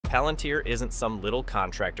Palantir isn't some little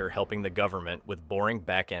contractor helping the government with boring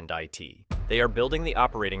back-end IT. They are building the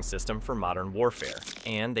operating system for modern warfare,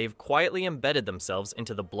 and they've quietly embedded themselves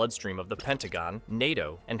into the bloodstream of the Pentagon,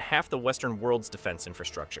 NATO, and half the Western world's defense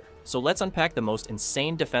infrastructure. So let's unpack the most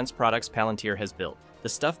insane defense products Palantir has built, the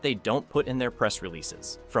stuff they don't put in their press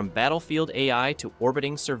releases. From battlefield AI to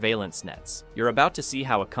orbiting surveillance nets, you're about to see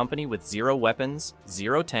how a company with 0 weapons,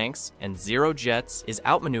 0 tanks, and 0 jets is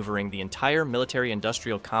outmaneuvering the entire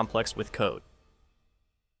military-industrial complex with code.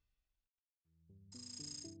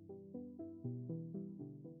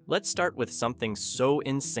 Let's start with something so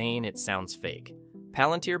insane it sounds fake.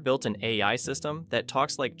 Palantir built an AI system that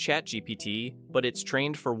talks like ChatGPT, but it's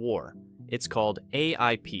trained for war. It's called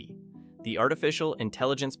AIP, the Artificial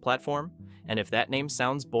Intelligence Platform, and if that name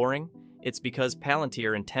sounds boring, it's because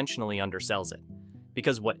Palantir intentionally undersells it.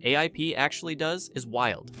 Because what AIP actually does is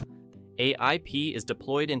wild. AIP is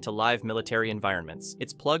deployed into live military environments.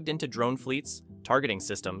 It's plugged into drone fleets, targeting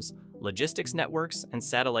systems, logistics networks, and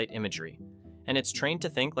satellite imagery. And it's trained to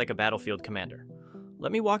think like a battlefield commander.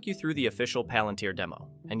 Let me walk you through the official Palantir demo.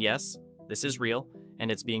 And yes, this is real,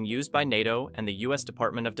 and it's being used by NATO and the US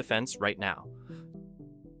Department of Defense right now.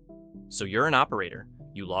 So you're an operator,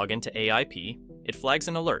 you log into AIP, it flags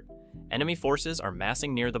an alert. Enemy forces are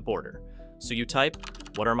massing near the border. So you type,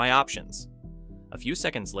 "What are my options?" A few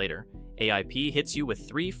seconds later, AIP hits you with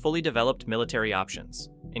 3 fully developed military options,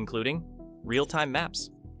 including real-time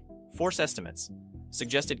maps, force estimates,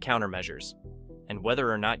 suggested countermeasures, and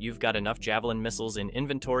whether or not you've got enough Javelin missiles in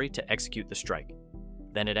inventory to execute the strike.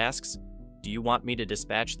 Then it asks, do you want me to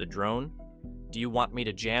dispatch the drone? Do you want me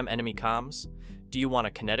to jam enemy comms? Do you want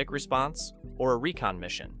a kinetic response or a recon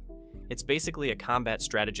mission? It's basically a combat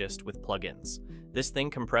strategist with plugins. This thing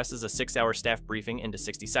compresses a 6-hour staff briefing into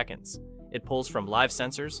 60 seconds. It pulls from live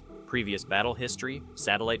sensors, previous battle history,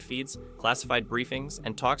 satellite feeds, classified briefings,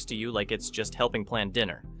 and talks to you like it's just helping plan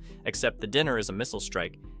dinner. Except the dinner is a missile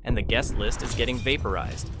strike, and the guest list is getting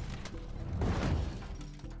vaporized.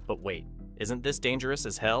 But wait, isn't this dangerous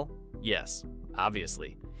as hell? Yes,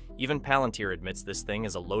 obviously. Even Palantir admits this thing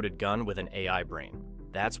is a loaded gun with an AI brain.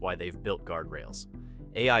 That's why they've built guardrails.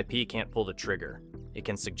 AIP can't pull the trigger. It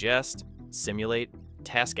can suggest, simulate,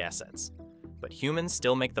 task assets. But humans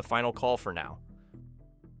still make the final call for now.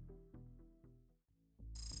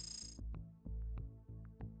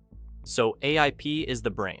 So AIP is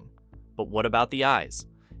the brain. But what about the eyes?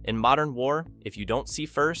 In modern war, if you don't see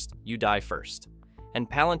first, you die first. And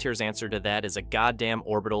Palantir's answer to that is a goddamn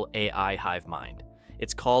orbital AI hive mind.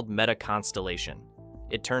 It's called MetaConstellation.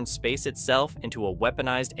 It turns space itself into a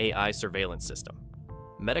weaponized AI surveillance system.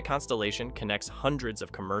 MetaConstellation connects hundreds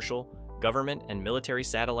of commercial, government, and military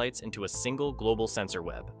satellites into a single global sensor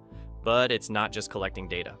web. But it's not just collecting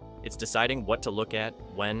data. It's deciding what to look at,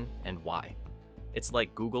 when, and why. It's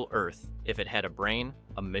like Google Earth if it had a brain,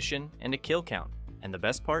 a mission, and a kill count. And the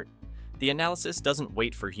best part? The analysis doesn't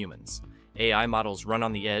wait for humans. AI models run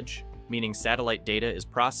on the edge, meaning satellite data is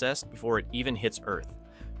processed before it even hits Earth.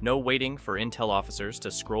 No waiting for intel officers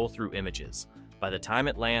to scroll through images. By the time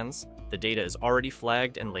it lands, the data is already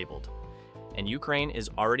flagged and labeled. And Ukraine is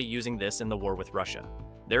already using this in the war with Russia.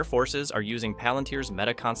 Their forces are using Palantir's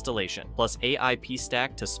MetaConstellation plus AIP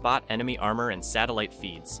stack to spot enemy armor and satellite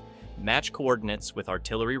feeds, match coordinates with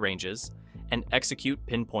artillery ranges, and execute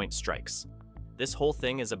pinpoint strikes. This whole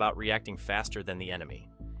thing is about reacting faster than the enemy,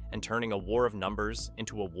 and turning a war of numbers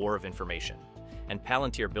into a war of information. And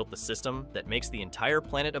Palantir built the system that makes the entire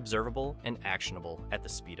planet observable and actionable at the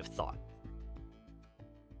speed of thought.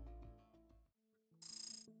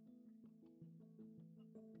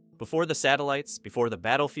 Before the satellites, before the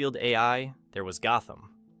battlefield AI, there was Gotham,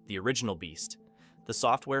 the original beast. The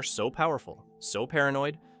software so powerful, so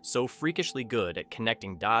paranoid, so freakishly good at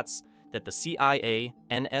connecting dots that the CIA,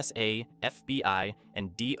 NSA, FBI,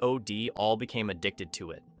 and DoD all became addicted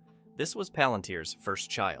to it. This was Palantir's first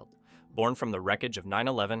child, born from the wreckage of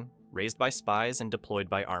 9/11, raised by spies and deployed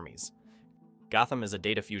by armies. Gotham is a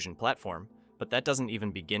data fusion platform, but that doesn't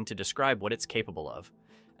even begin to describe what it's capable of.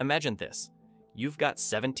 Imagine this. You've got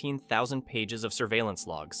 17,000 pages of surveillance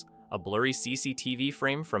logs, a blurry CCTV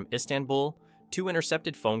frame from Istanbul, 2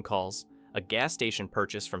 intercepted phone calls, a gas station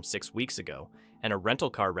purchase from 6 weeks ago, and a rental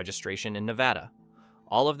car registration in Nevada.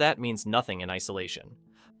 All of that means nothing in isolation.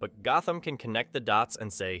 But Gotham can connect the dots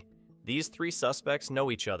and say, these 3 suspects know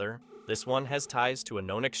each other, this one has ties to a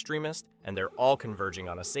known extremist, and they're all converging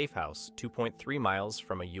on a safe house 2.3 miles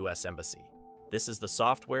from a US embassy. This is the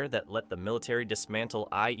software that let the military dismantle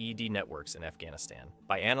IED networks in Afghanistan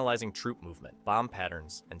by analyzing troop movement, bomb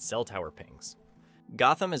patterns, and cell tower pings.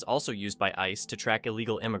 Gotham is also used by ICE to track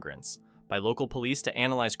illegal immigrants, by local police to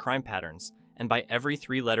analyze crime patterns, and by every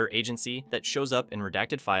three-letter agency that shows up in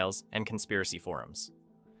redacted files and conspiracy forums.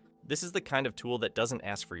 This is the kind of tool that doesn't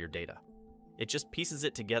ask for your data. It just pieces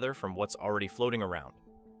it together from what's already floating around.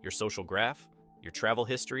 Your social graph, your travel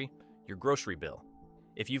history, your grocery bill.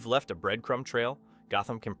 If you've left a breadcrumb trail,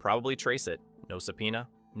 Gotham can probably trace it. No subpoena,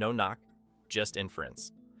 no knock, just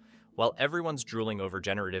inference. While everyone's drooling over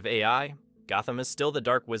generative AI, Gotham is still the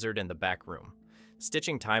dark wizard in the back room,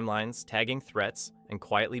 stitching timelines, tagging threats, and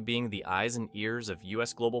quietly being the eyes and ears of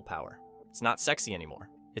US global power. It's not sexy anymore.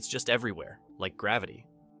 It's just everywhere, like gravity.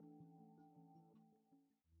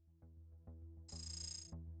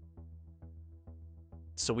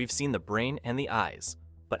 So we've seen the brain and the eyes,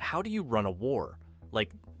 but how do you run a war?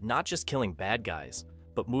 Like, not just killing bad guys,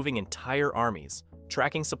 but moving entire armies,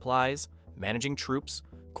 tracking supplies, managing troops,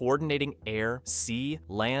 coordinating air, sea,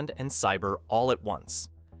 land, and cyber all at once.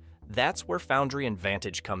 That's where Foundry and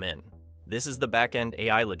Vantage come in. This is the back-end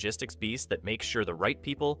AI logistics beast that makes sure the right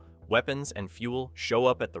people, weapons, and fuel show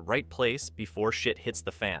up at the right place before shit hits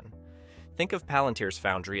the fan. Think of Palantir's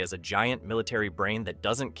Foundry as a giant military brain that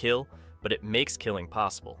doesn't kill, but it makes killing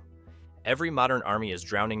possible. Every modern army is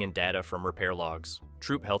drowning in data from repair logs,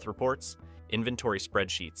 troop health reports, inventory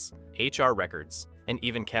spreadsheets, HR records, and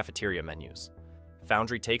even cafeteria menus.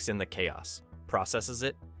 Foundry takes in the chaos, processes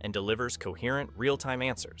it, and delivers coherent, real-time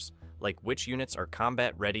answers, like which units are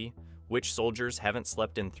combat ready, which soldiers haven't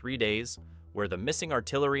slept in 3 days, where the missing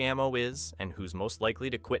artillery ammo is, and who's most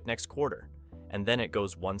likely to quit next quarter. And then it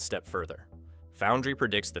goes one step further. Foundry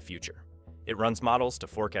predicts the future. It runs models to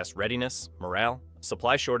forecast readiness, morale,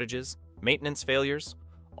 supply shortages, maintenance failures,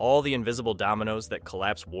 all the invisible dominoes that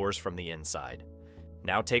collapse wars from the inside.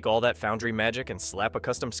 Now take all that Foundry magic and slap a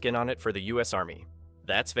custom skin on it for the US Army.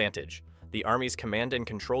 That's Vantage, the Army's command and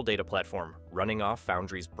control data platform running off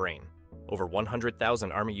Foundry's brain. Over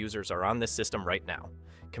 100,000 Army users are on this system right now.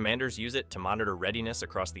 Commanders use it to monitor readiness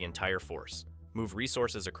across the entire force, move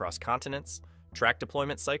resources across continents, track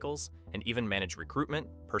deployment cycles, and even manage recruitment,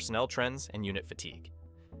 personnel trends, and unit fatigue.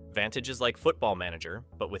 Vantage is like Football Manager,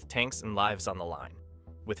 but with tanks and lives on the line.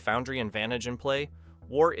 With Foundry and Vantage in play,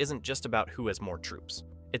 war isn't just about who has more troops.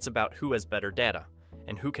 It's about who has better data,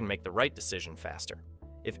 and who can make the right decision faster.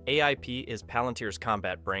 If AIP is Palantir's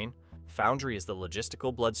combat brain, Foundry is the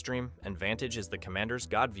logistical bloodstream, and Vantage is the commander's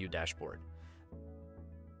God-view dashboard.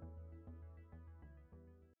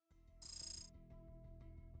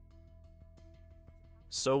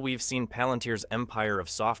 So we've seen Palantir's empire of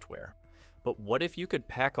software. But what if you could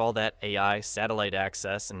pack all that AI, satellite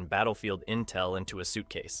access, and battlefield intel into a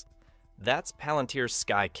suitcase? That's Palantir's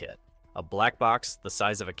Skykit, a black box the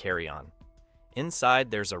size of a carry-on.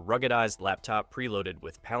 Inside, there's a ruggedized laptop preloaded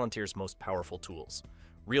with Palantir's most powerful tools: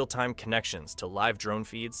 real-time connections to live drone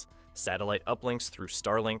feeds, satellite uplinks through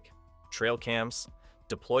Starlink, trail cams,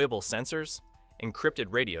 deployable sensors, encrypted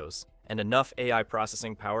radios, and enough AI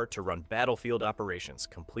processing power to run battlefield operations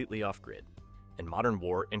completely off-grid. In modern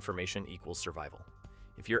war, information equals survival.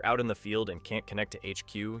 If you're out in the field and can't connect to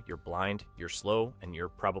HQ, you're blind, you're slow, and you're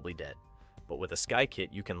probably dead. But with a Skykit,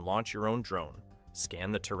 you can launch your own drone,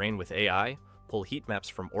 scan the terrain with AI, pull heat maps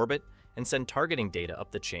from orbit, and send targeting data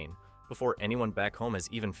up the chain before anyone back home has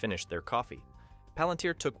even finished their coffee.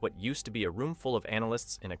 Palantir took what used to be a room full of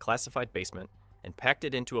analysts in a classified basement and packed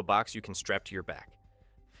it into a box you can strap to your back.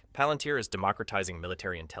 Palantir is democratizing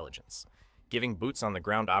military intelligence, giving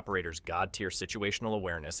boots-on-the-ground operators god-tier situational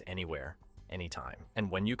awareness anywhere, anytime.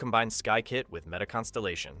 And when you combine Skykit with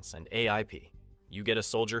MetaConstellations and AIP, you get a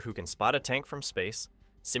soldier who can spot a tank from space,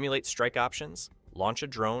 simulate strike options, launch a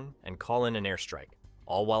drone, and call in an airstrike,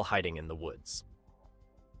 all while hiding in the woods.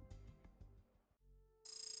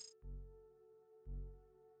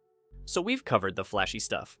 So we've covered the flashy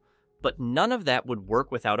stuff, but none of that would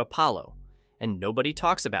work without Apollo. And nobody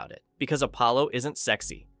talks about it, because Apollo isn't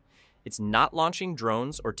sexy. It's not launching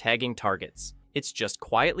drones or tagging targets. It's just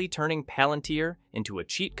quietly turning Palantir into a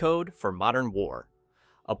cheat code for modern war.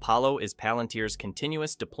 Apollo is Palantir's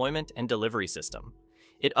continuous deployment and delivery system.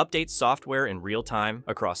 It updates software in real time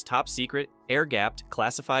across top-secret, air-gapped,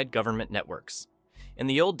 classified government networks. In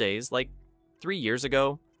the old days, like 3 years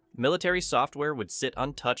ago, military software would sit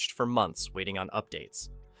untouched for months waiting on updates.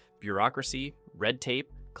 Bureaucracy, red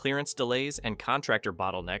tape, clearance delays, and contractor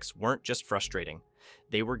bottlenecks weren't just frustrating.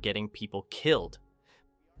 They were getting people killed.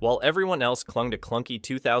 While everyone else clung to clunky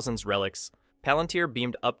 2000s relics, Palantir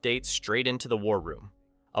beamed updates straight into the war room.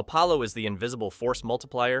 Apollo is the invisible force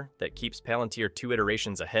multiplier that keeps Palantir 2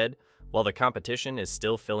 iterations ahead while the competition is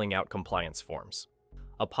still filling out compliance forms.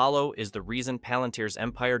 Apollo is the reason Palantir's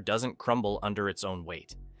empire doesn't crumble under its own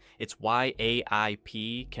weight. It's why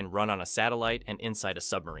AIP can run on a satellite and inside a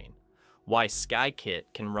submarine. why Skykit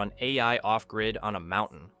can run AI off-grid on a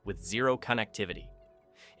mountain with zero connectivity.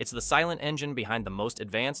 It's the silent engine behind the most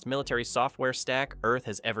advanced military software stack Earth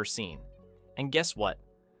has ever seen. And guess what?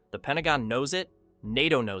 The Pentagon knows it,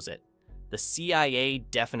 NATO knows it, the CIA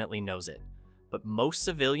definitely knows it, but most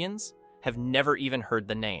civilians have never even heard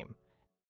the name.